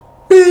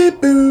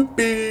Beep,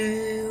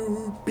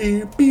 beep,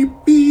 beep, beep,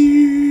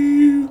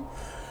 beep.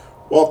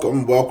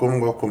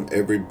 Welcome,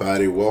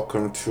 everybody.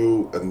 Welcome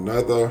to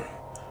another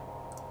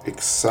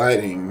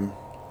exciting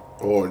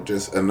or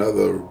just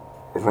another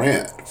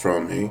rant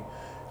from me.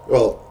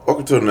 Well,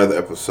 welcome to another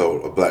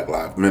episode of Black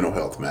Lives Mental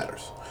Health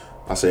Matters.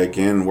 I say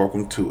again,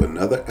 welcome to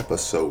another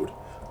episode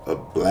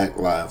of Black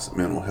Lives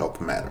Mental Health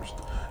Matters.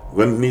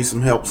 We're going to need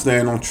some help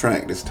staying on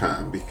track this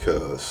time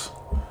because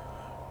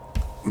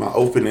my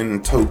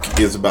opening toke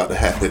is about to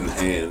happen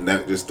and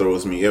that just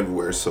throws me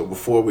everywhere. So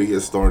before we get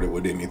started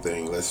with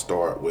anything, let's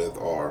start with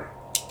our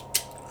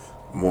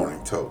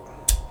morning toke.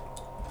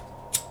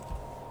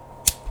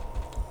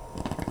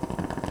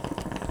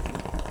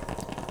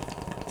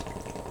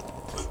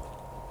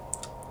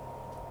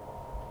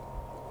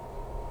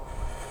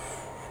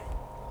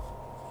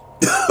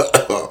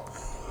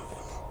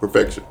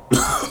 Perfection.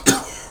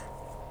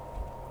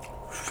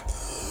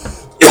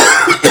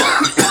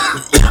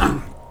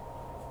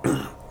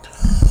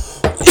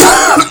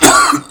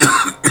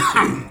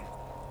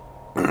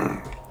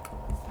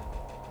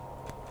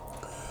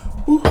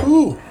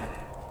 Woohoo.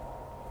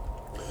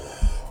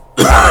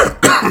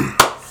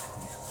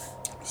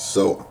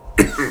 So,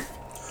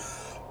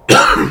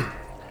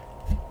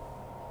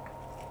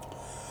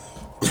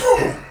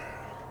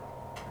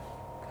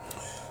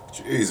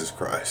 Jesus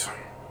Christ.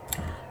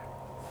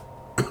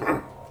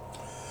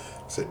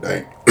 Say,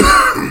 dang.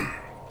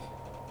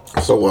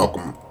 So,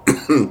 welcome.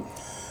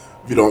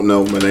 If you don't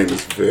know, my name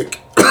is Vic.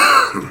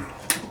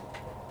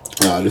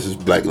 This is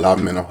Black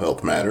Lives Mental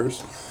Health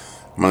Matters.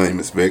 My name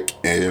is Vic,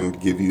 and to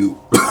give you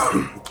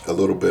a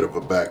little bit of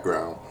a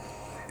background,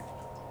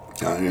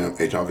 I am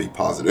HIV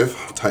positive,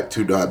 type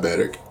 2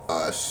 diabetic.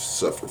 I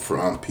suffer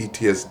from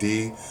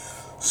PTSD,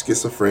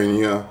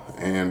 schizophrenia,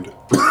 and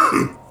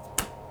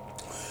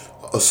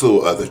a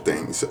slew of other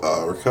things.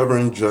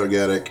 Recovering drug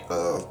addict,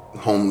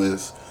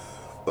 homeless,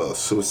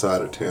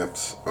 suicide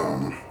attempts.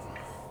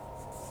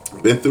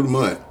 Been through the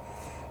mud.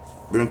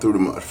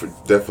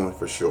 Definitely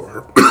for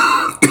sure.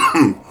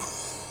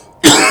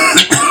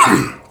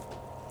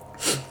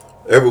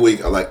 Every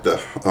week I like to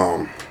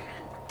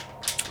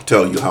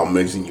tell you how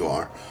amazing you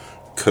are,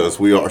 because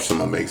we are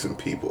some amazing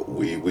people.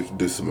 We can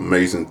do some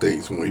amazing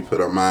things when we put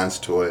our minds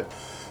to it.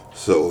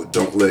 So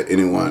don't let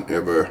anyone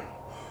ever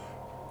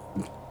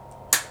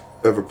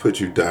put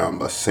you down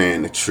by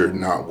saying that you're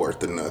not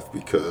worth enough,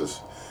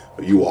 because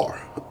you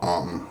are.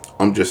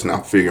 I'm just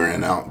now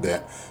figuring out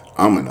that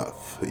I'm enough.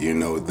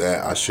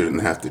 That I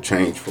shouldn't have to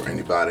change for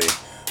anybody,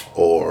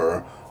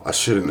 or I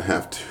shouldn't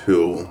have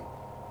to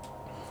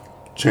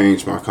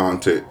change my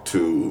content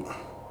to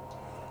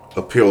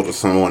appeal to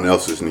someone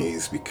else's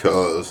needs,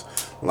 because,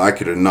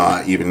 like it or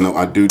not, even though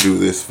I do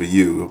this for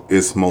you,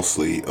 it's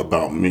mostly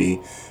about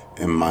me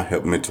and my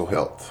mental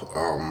health.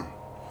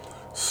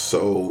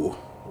 So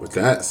with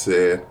that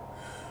said,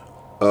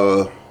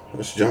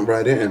 let's jump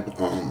right in.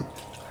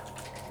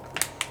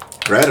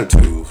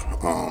 Gratitude.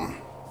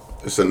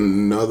 It's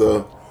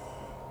another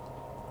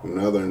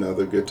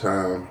good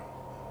time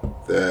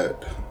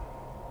that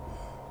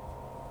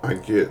I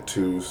get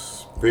to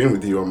spend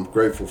with you. I'm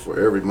grateful for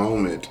every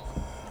moment.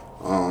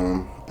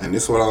 And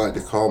this is what I like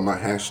to call my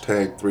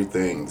hashtag 3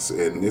 things.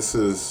 And this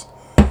is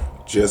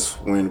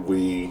just when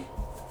we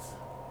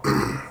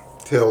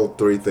tell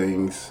 3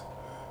 things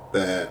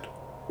that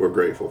we're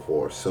grateful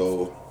for.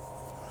 So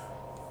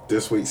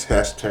this week's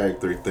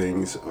hashtag 3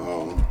 things.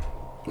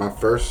 My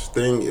first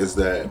thing is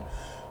that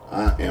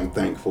I am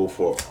thankful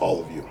for all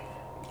of you.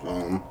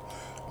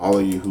 All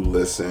of you who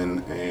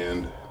listen,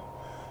 and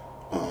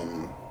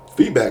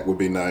feedback would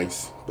be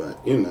nice, but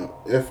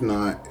if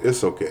not,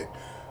 it's okay.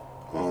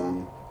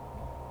 I'm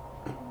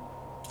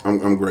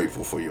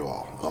grateful for you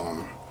all,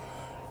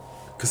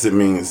 because it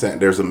means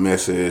that there's a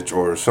message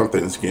or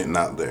something's getting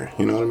out there.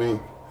 You know what I mean?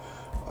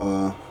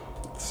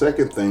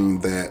 Second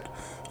thing that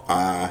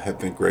I have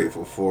been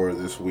grateful for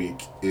this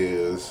week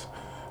is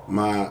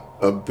my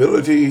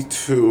ability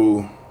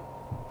to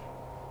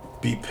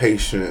be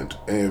patient,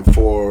 and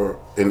for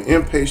an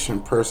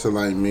impatient person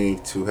like me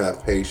to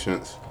have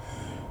patience.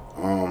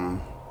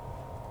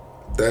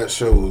 That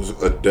shows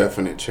a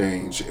definite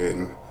change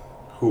in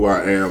who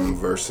I am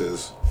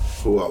versus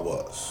who I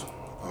was.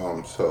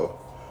 So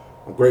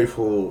I'm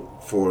grateful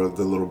for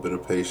the little bit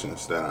of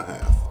patience that I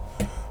have.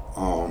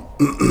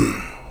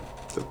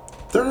 The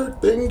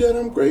third thing that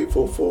I'm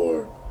grateful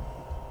for,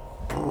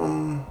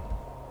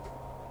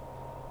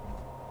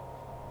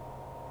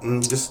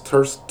 just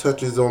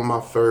touches on my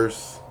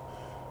first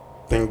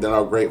thing that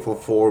I'm grateful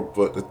for,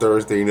 but the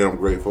third thing that I'm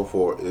grateful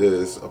for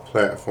is a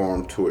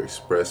platform to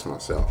express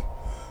myself,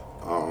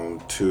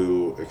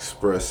 to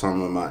express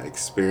some of my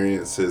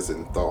experiences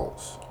and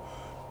thoughts.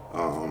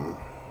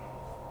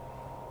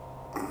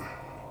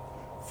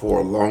 For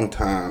a long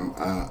time,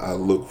 I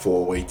looked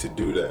for a way to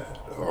do that.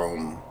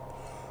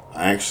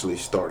 I actually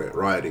started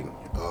writing,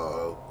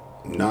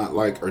 not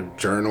like a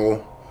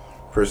journal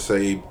per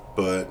se,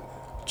 but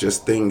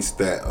just things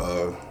that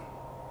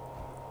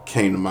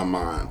came to my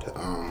mind.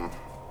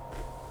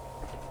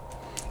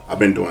 I've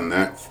been doing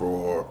that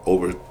for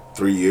over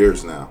 3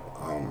 years now.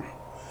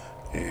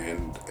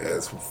 And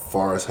as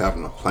far as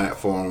having a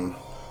platform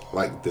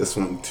like this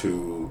one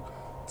to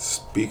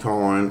speak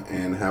on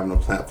and having a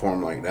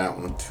platform like that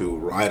one to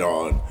write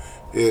on,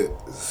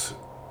 it's,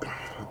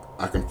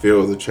 I can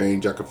feel the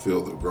change. I can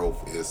feel the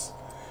growth is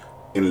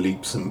in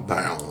leaps and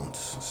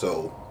bounds.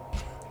 So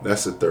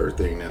that's the third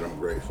thing that I'm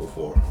grateful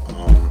for.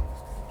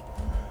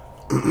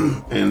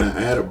 And I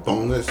add a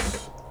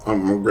bonus.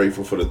 I'm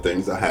grateful for the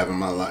things I have in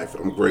my life.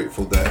 I'm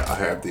grateful that I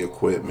have the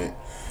equipment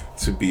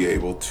to be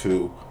able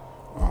to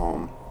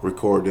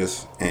record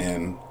this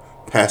and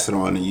pass it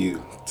on to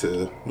you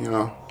to,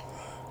 and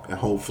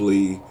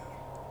hopefully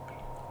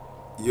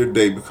your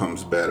day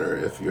becomes better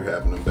if you're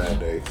having a bad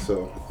day.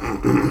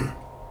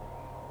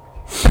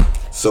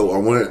 So I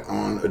went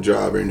on a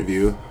job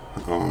interview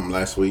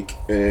last week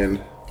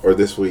or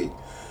this week,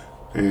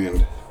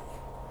 and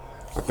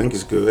I think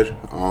it's good.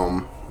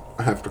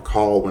 I have to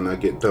call when I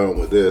get done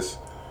with this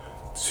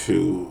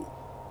to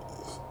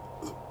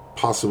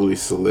possibly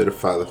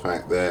solidify the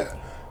fact that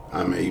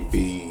I may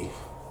be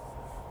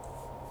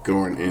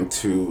going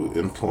into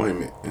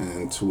employment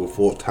and into a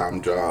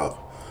full-time job.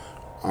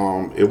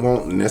 It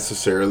won't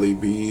necessarily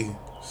be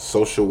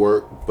social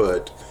work,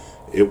 but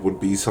it would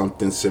be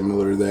something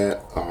similar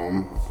that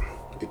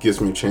it gives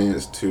me a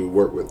chance to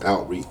work with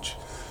outreach,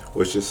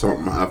 which is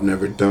something I've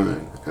never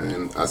done.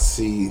 And I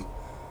see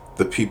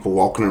the people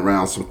walking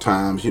around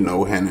sometimes,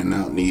 handing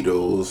out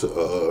needles,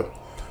 the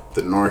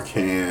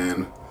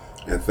Narcan,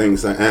 and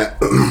things like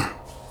that.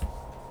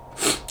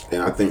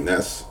 And I think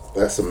that's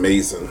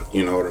amazing,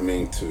 you know what I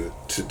mean,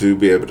 to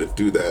be able to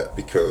do that,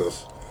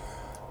 because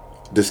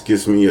this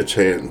gives me a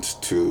chance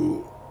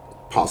to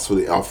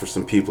possibly offer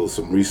some people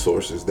some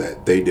resources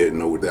that they didn't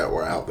know that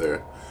were out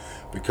there.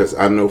 Because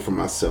I know for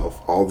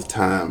myself all the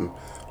time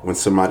when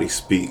somebody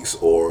speaks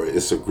or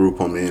it's a group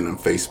I'm in on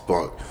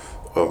Facebook,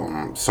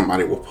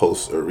 somebody will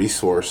post a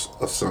resource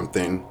of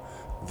something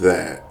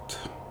that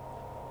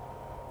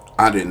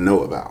I didn't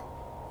know about,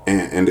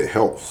 and it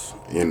helps,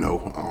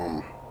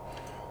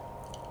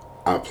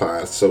 I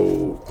applied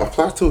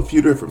to a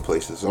few different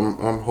places.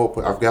 I'm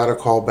hoping I've got a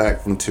call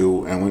back from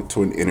two and went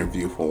to an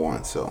interview for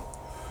one. So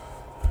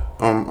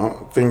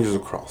fingers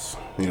crossed.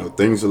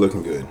 Things are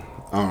looking good.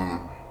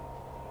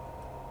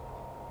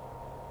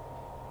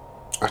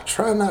 I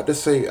try not to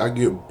say I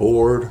get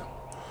bored,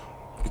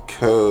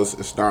 because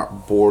it's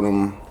not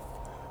boredom.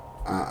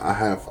 I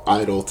have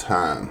idle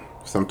time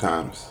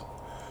sometimes,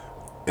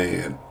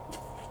 and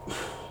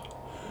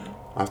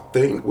I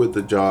think with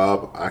the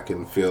job I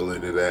can feel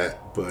into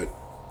that, but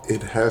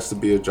it has to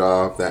be a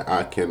job that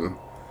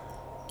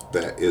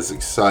that is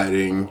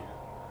exciting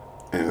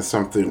and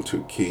something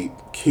to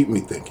keep me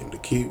thinking, to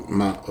keep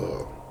my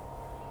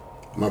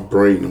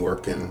brain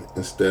working,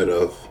 instead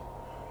of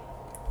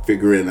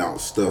figuring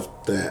out stuff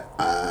that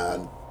I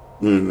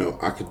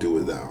could do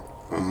without.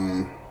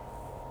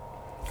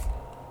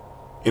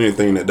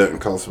 Anything that doesn't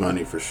cost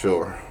money, for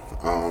sure.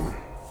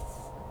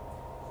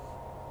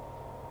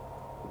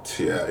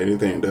 Yeah,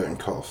 anything that doesn't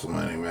cost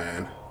money,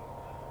 man.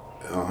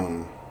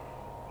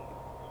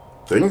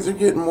 Things are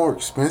getting more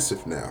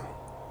expensive now.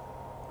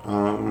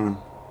 I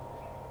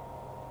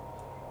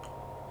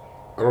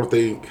don't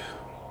think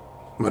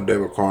my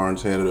debit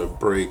cards had a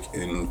break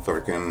in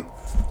fucking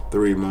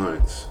 3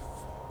 months.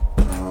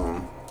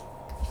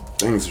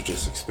 Things are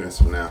just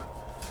expensive now.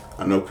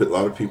 I know a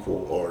lot of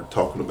people are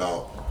talking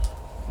about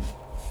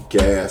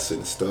gas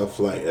and stuff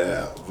like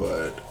that,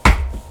 but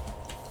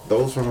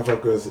those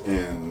motherfuckers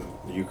in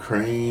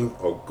Ukraine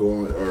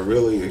are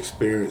really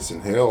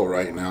experiencing hell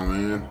right now,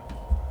 man.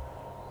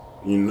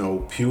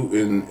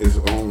 Putin is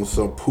on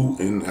some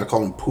Putin. I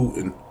call him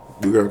Putin.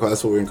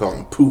 That's what we're gonna call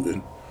him,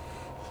 Putin.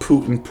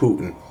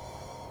 Putin.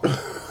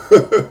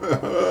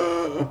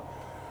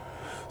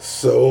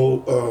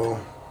 So,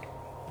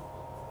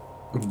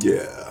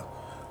 yeah.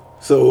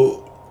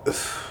 So,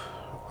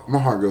 my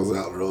heart goes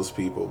out to those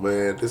people,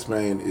 man. This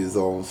man is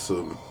on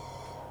some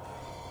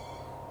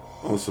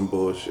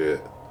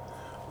bullshit.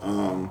 I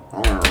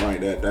want to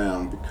write that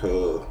down,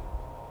 because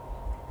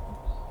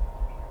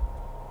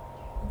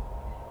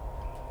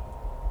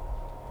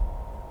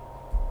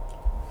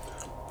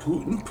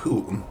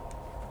Putin.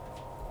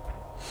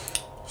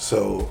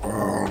 So,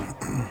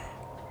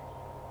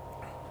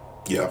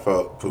 yeah, I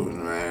felt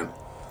Putin, man,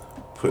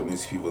 putting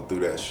these people through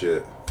that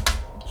shit.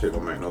 Shit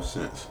don't make no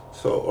sense.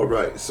 So,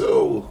 alright.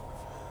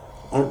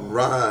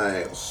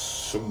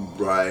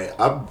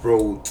 I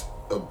wrote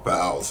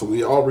about, so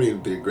we already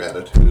did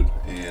gratitude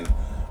and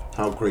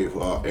how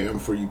grateful I am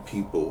for you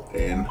people,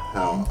 and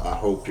how I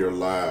hope your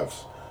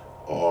lives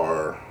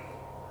are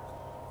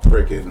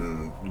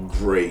freaking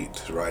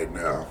great right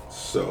now.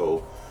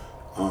 So,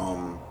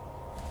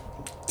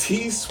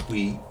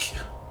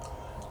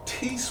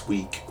 This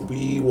week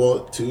we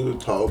want to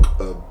talk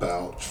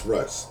about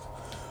trust.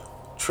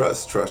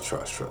 Trust.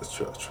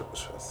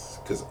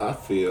 Because I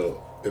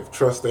feel if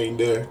trust ain't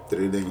there,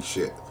 then it ain't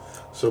shit.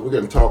 So we're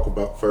going to talk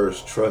about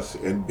first trust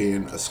and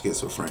being a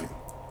schizophrenic,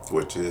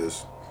 which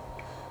is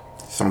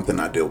something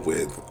I deal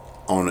with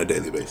on a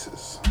daily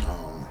basis.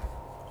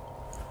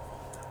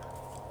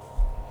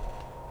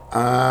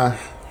 I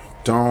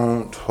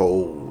don't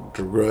hold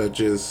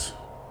grudges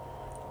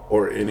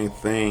or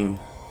anything.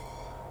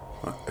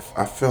 If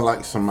I feel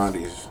like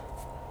somebody's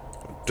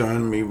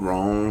done me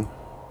wrong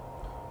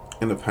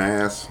in the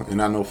past,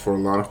 and I know for a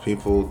lot of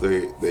people,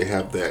 they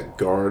have that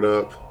guard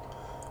up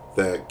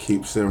that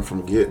keeps them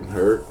from getting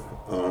hurt.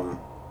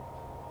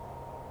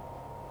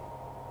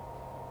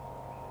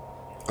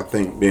 I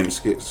think being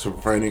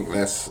schizophrenic,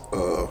 that's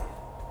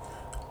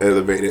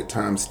elevated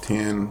times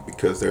 10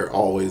 because they're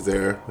always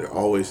there, they're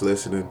always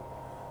listening.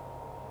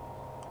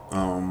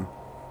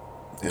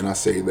 And I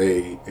say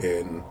they,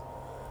 and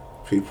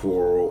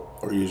people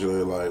are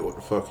usually like, "What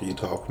the fuck are you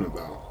talking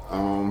about?"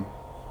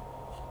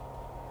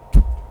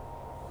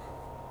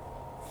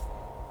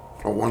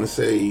 I want to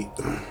say,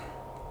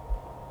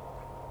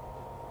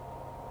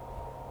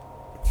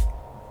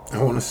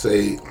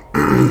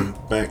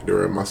 back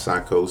during my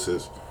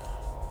psychosis,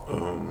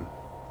 um,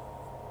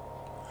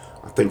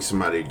 I think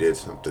somebody did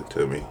something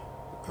to me.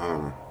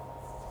 Um,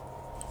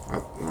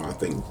 I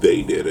think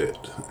they did it,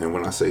 and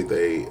when I say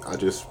they, I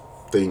just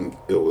think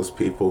it was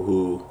people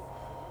who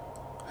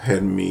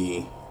had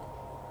me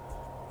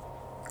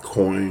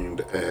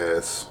coined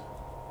as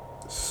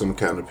some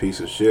kind of piece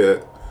of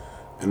shit,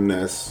 and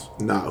that's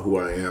not who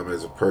I am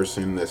as a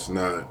person. That's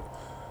not,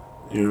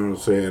 you know what I'm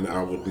saying.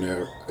 I would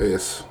never.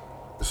 It's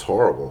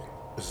horrible.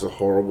 It's a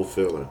horrible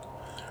feeling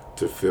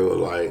to feel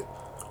like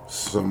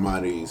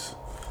somebody's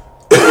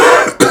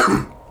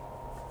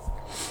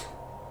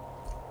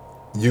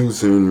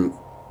using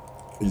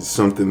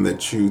something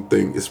that you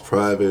think is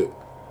private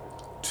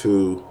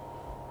to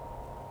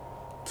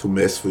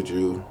mess with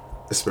you,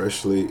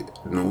 especially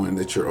knowing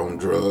that you're on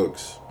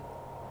drugs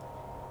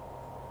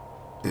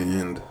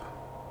and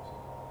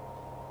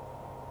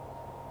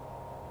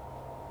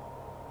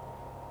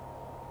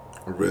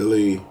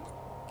really,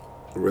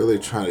 really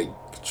trying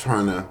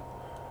to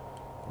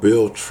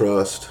build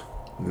trust,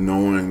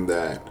 knowing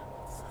that,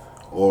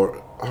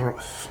 or I don't.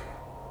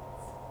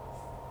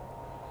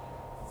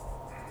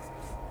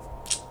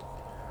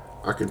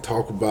 I can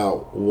talk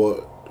about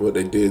what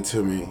they did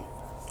to me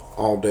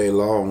all day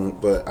long,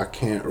 but I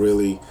can't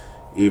really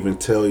even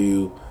tell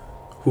you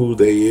who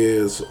they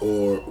is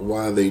or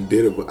why they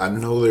did it. But I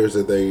know there's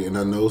a they, and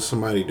I know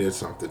somebody did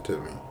something to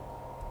me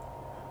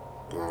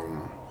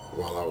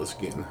while I was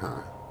getting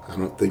high. I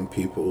don't think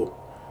people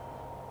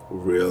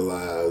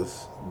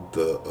realize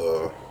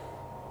the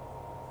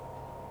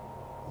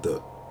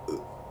the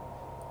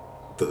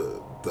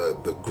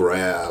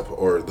grab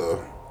or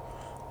the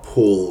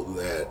pull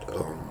that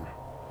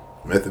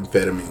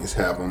methamphetamines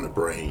have on the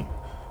brain.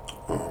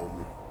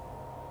 Um,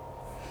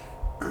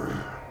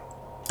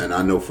 and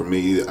I know for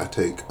me, I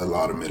take a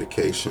lot of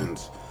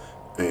medications,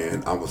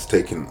 and I was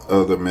taking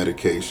other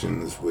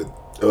medications with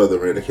other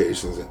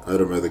medications and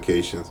other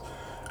medications,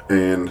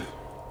 and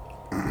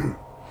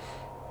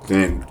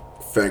then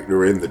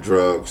factor in the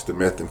drugs, the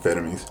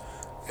methamphetamines,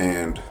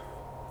 and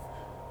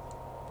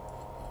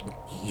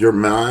your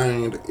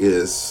mind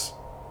is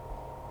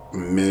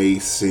may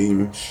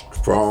seem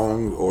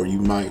strong or you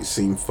might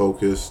seem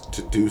focused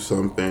to do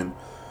something,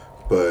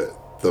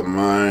 but the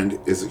mind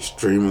is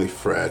extremely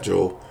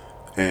fragile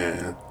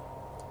and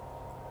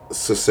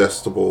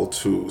susceptible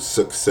to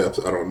success.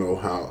 I don't know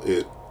how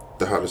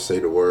to say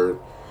the word.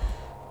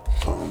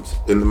 And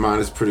the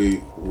mind is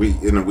pretty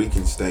weak in a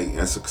weakened state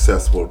and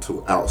susceptible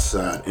to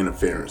outside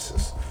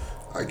interferences.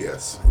 I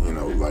guess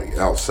like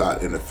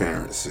outside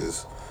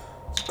interferences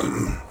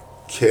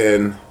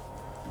can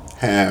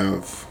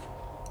have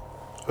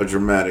a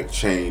dramatic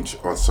change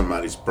on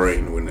somebody's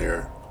brain when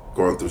they're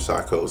going through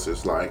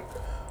psychosis. Like,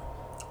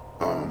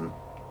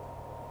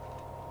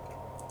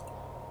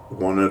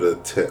 one of a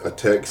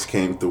text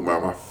came through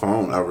my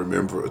phone. I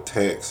remember a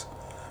text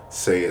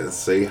saying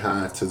 "say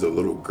hi to the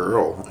little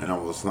girl," and I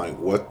was like,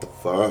 "What the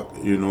fuck?"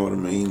 You know what I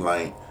mean?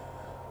 Like,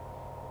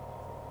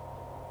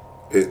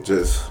 it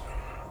just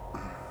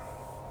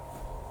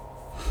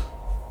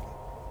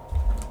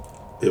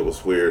it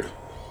was weird.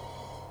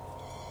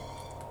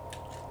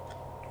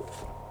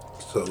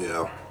 So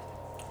yeah,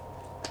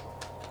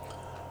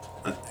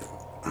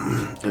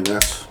 and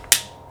that's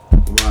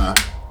why.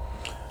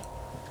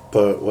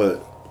 But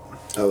what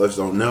others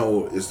don't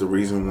know is the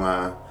reason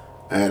why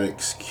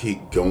addicts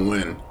keep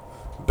going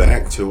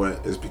back to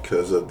it is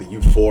because of the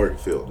euphoric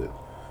feeling,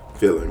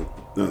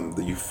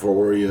 the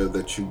euphoria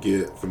that you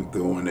get from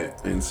doing it.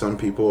 And some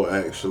people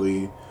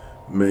actually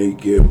may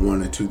get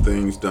one or two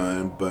things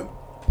done, but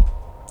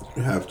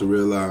you have to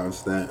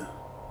realize that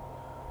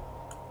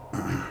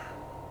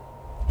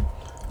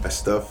that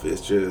stuff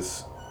is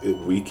just, it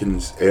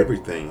weakens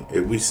everything.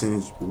 It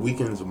weakens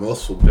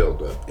muscle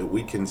buildup. It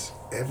weakens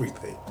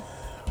everything.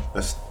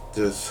 That's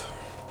just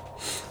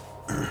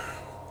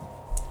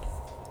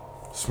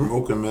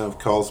smoking meth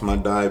caused my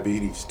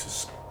diabetes to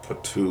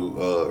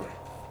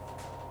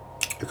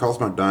it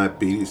caused my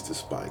diabetes to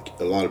spike.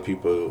 A lot of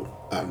people,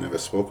 I've never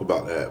spoke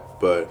about that,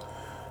 but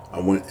I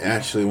went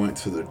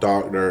to the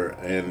doctor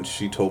and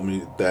she told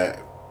me that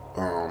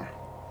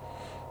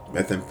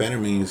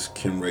Methamphetamines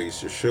can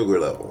raise your sugar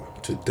level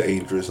to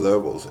dangerous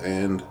levels,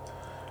 and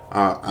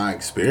I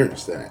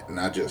experienced that, and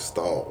I just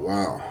thought,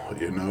 wow,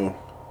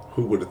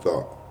 who would have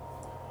thought?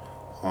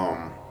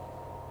 Um,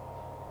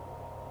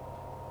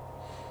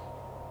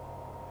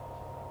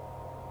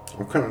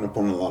 I'm coming up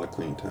on a lot of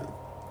clean time,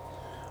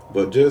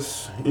 but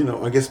just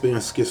I guess being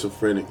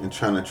schizophrenic and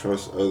trying to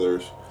trust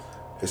others,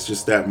 it's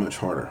just that much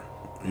harder.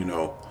 You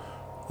know,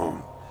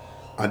 um,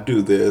 I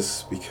do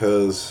this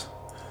because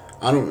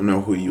I don't know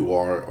who you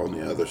are on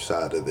the other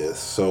side of this,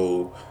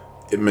 so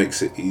it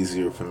makes it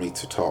easier for me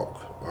to talk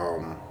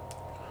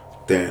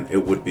than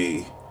it would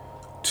be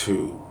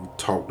to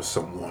talk to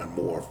someone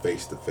more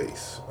face to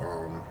face.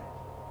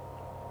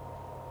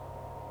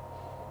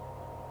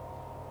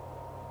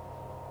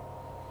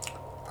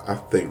 I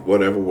think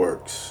whatever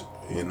works,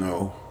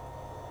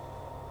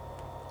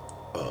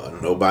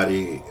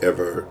 nobody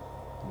ever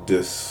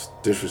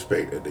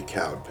disrespected the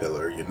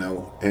caterpillar,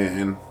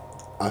 and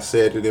I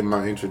said it in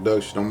my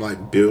introduction. I'm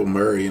like Bill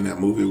Murray in that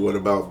movie What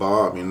About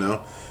Bob,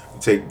 you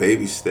take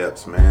baby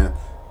steps, man.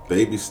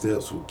 Baby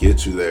steps will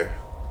get you there.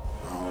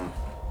 um,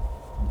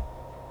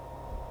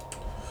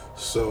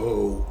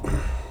 so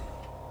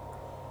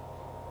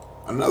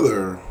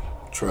another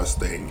trust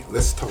thing,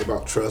 let's talk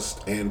about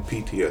trust and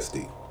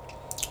PTSD.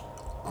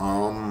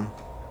 um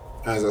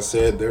as I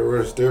said,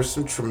 there's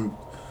some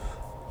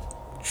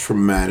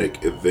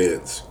traumatic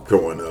events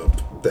growing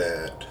up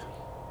that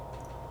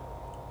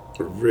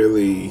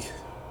really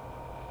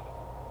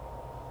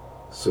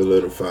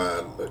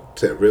solidified,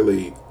 that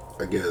really,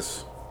 I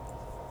guess,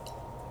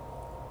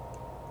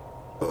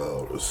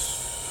 uh,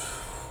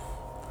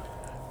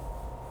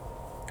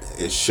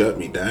 it shut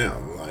me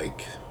down.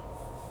 Like,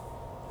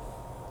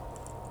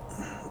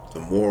 the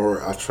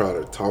more I try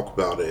to talk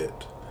about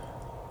it,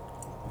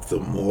 the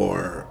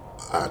more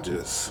I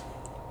just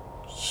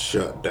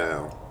shut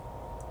down.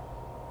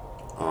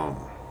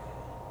 Um,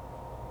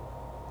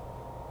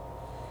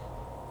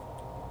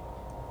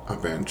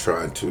 I've been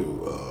trying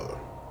to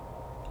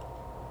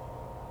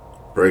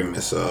bring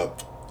this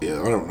up.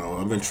 Yeah, I don't know.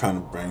 I've been trying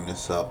to bring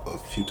this up a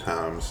few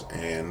times,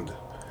 and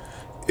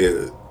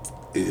it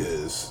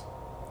is.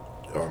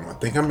 I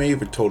think I may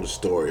even told a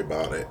story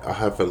about it. I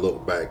have to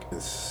look back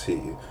and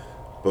see,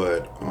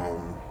 but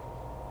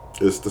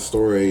it's the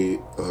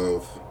story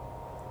of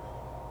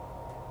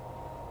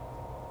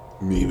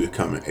me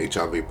becoming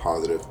HIV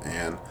positive,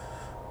 and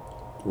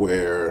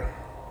where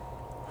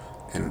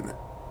and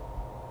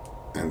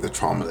and the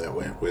trauma that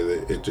went with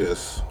it. It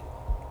just,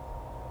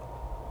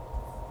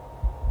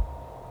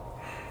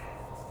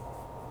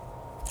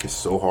 it's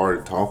so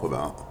hard to talk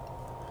about.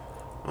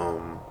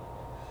 Um,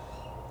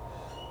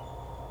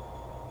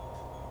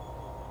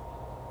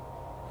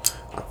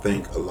 I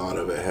think a lot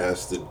of it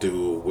has to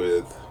do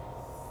with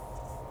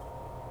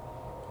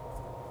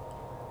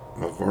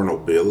my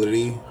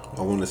vulnerability.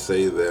 I want to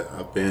say that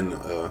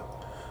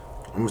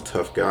I'm a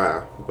tough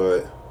guy,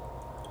 but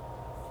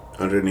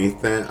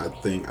underneath that, I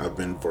think I've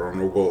been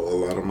vulnerable a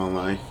lot of my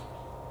life,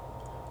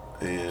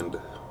 and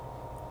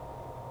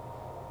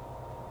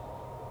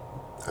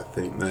I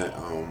think that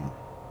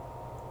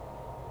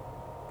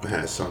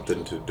has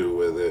something to do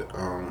with it.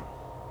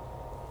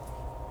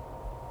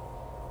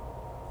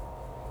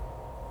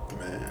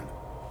 Man,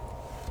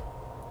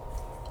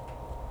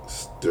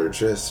 they're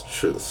just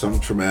some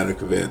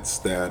traumatic events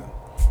that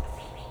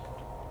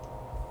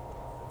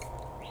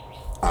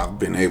I've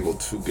been able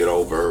to get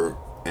over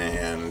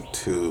and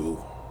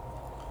to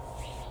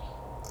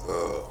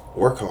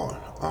work on.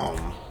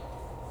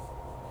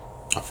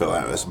 I feel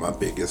like that's my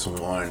biggest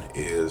one,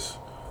 is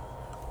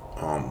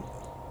um,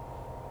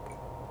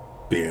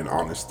 being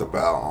honest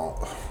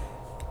about.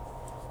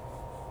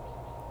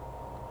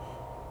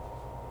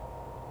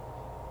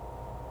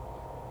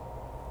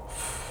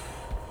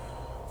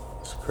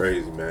 It's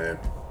crazy, man.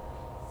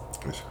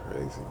 It's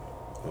crazy.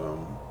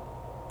 Um,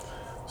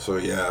 so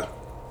yeah,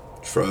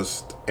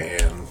 trust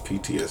and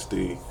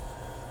PTSD.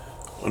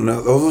 Well,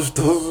 now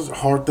those are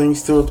hard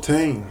things to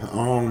obtain.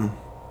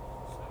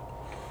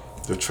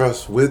 The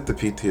trust with the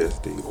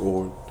PTSD,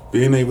 or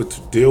being able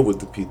to deal with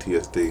the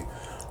PTSD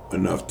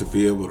enough to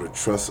be able to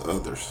trust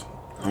others.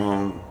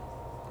 Um,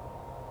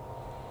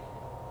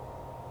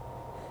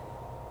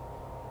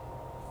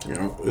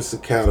 it's a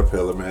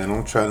caterpillar, man.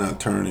 I'm trying to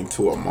turn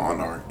into a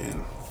monarch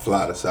and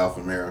fly to South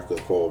America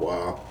for a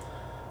while.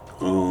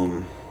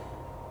 Um,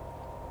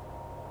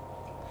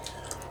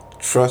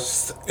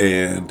 Trust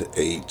and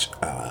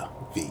HIV.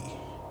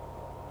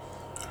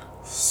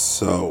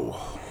 So,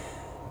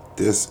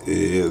 this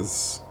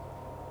is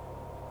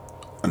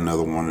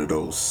another one of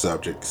those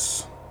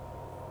subjects.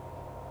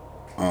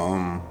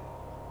 Um,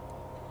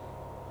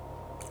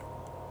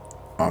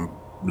 I'm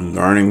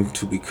learning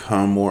to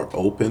become more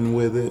open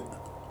with it.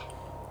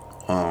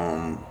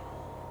 Um,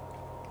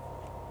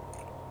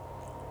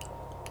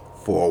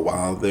 for a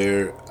while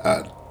there,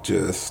 I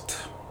just,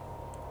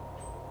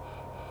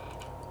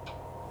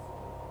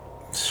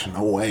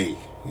 no way,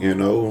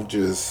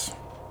 just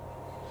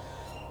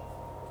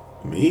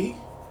me.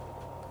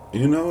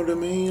 You know what I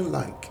mean?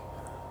 Like,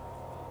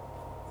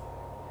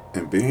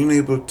 And being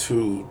able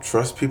to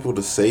trust people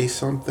to say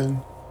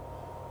something,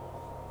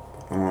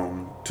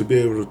 to be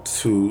able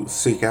to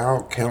seek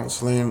out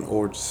counseling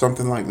or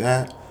something like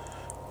that.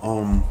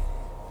 Um,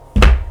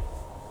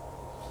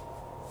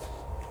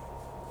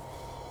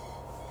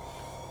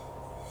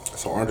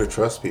 it's hard to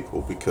trust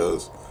people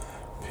because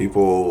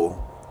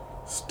people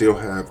still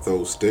have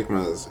those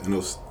stigmas and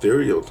those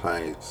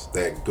stereotypes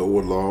that go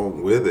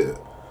along with it.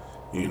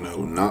 You know,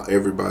 not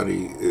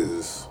everybody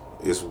is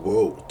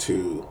woke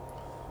to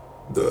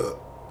the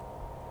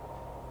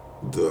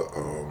the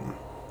um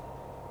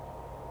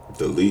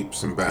the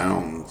leaps and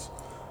bounds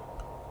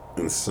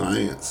in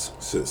science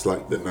since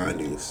like the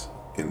 90s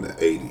and the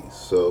 80s.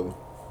 So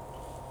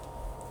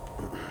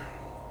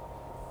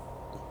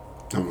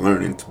I'm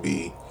learning to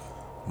be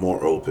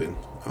more open.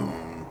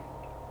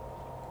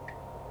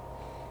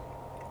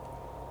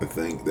 I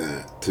think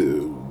that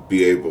to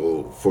be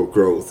able for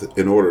growth,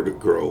 in order to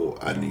grow,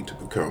 I need to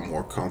become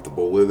more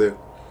comfortable with it.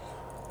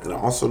 And I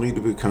also need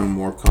to become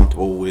more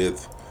comfortable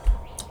with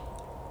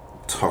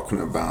talking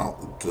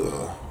about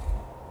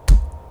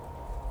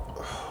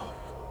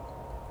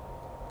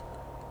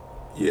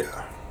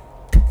yeah,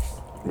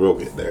 we'll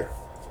get there.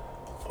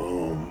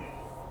 Um,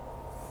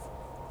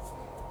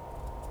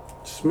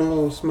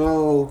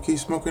 smoke, keep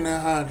smoking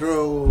that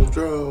hydro,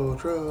 dro.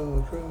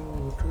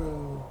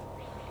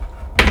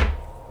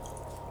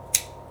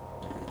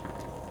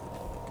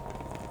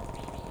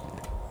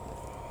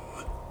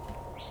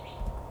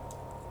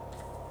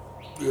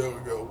 There we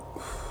go.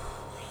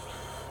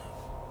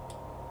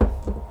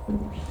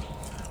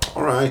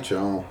 All right,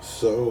 y'all.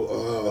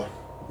 So,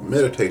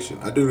 meditation.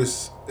 I do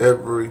this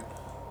every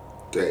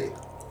day.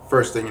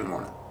 First thing in the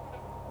morning.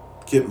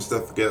 Get my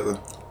stuff together.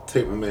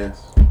 Take my meds.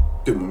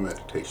 Do my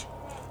meditation.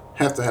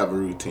 Have to have a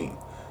routine.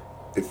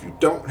 If you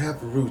don't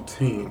have a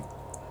routine,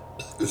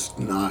 it's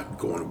not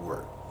going to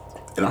work.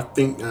 And I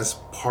think that's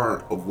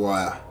part of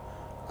why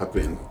I've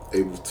been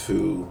able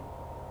to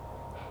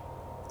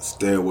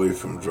stay away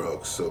from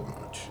drugs so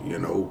much,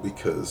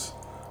 because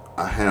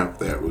I have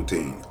that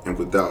routine. And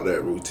without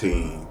that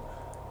routine,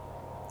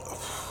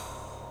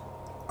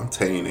 I'm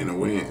taying in the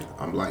wind.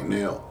 I'm like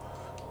Nell,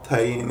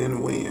 taying in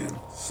the wind.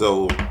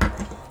 So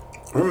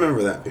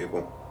remember that,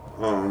 people.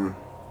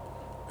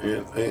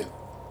 And, and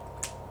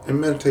and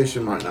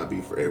meditation might not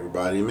be for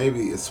everybody.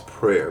 Maybe it's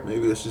prayer.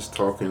 Maybe it's just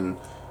talking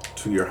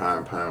to your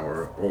higher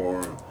power,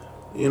 or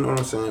you know what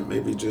I'm saying.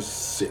 Maybe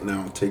just sitting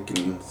down and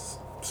taking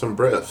some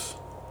breaths.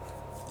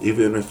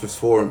 Even if it's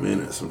for a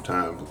minute,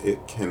 sometimes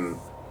it can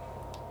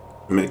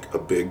make a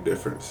big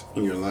difference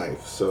in your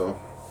life. So,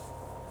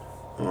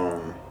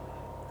 um,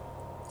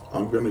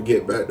 I'm gonna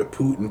get back to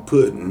Putin.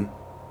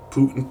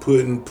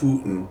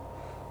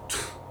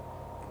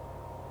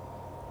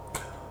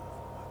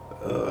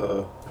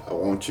 I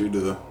want you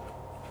to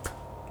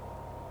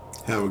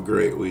have a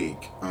great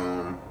week.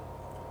 I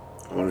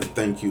want to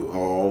thank you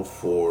all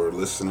for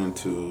listening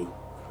to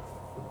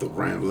the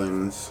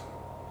ramblings.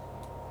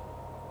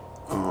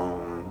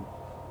 Um,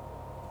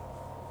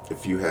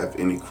 if you have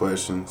any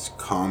questions,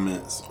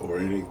 comments, or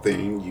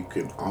anything, you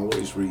can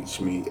always reach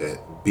me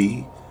at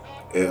BLM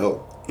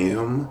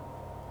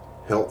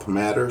Health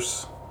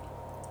Matters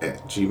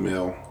at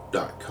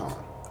gmail.com.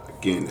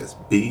 Again, that's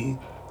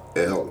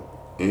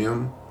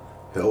BLM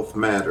Health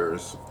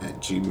Matters at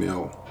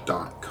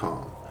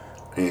gmail.com.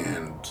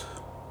 And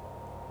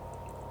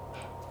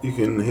you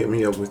can hit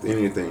me up with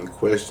anything,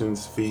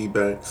 questions,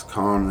 feedbacks,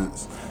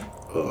 comments.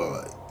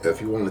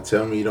 If you want to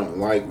tell me you don't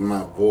like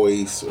my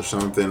voice or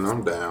something,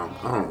 I'm down.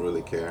 I don't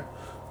really care.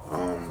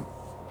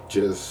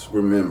 Just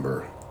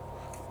remember,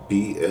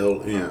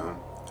 BLM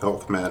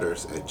Health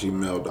Matters at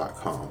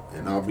gmail.com.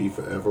 And I'll be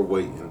forever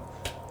waiting.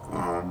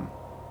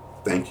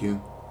 Thank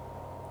you.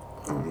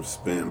 It's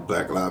been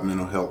Black Lives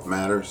Mental Health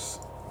Matters.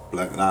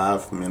 Black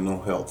Lives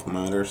Mental Health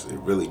Matters. It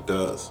really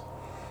does.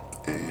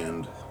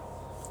 And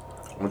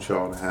I want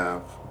y'all to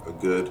have a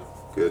good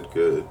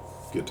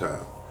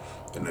time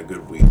and a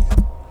good week.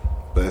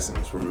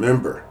 Blessings.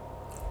 Remember,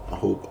 I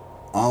hope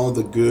all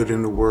the good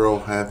in the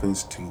world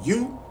happens to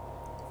you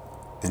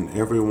and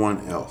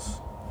everyone else.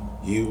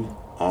 You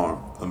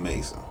are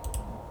amazing.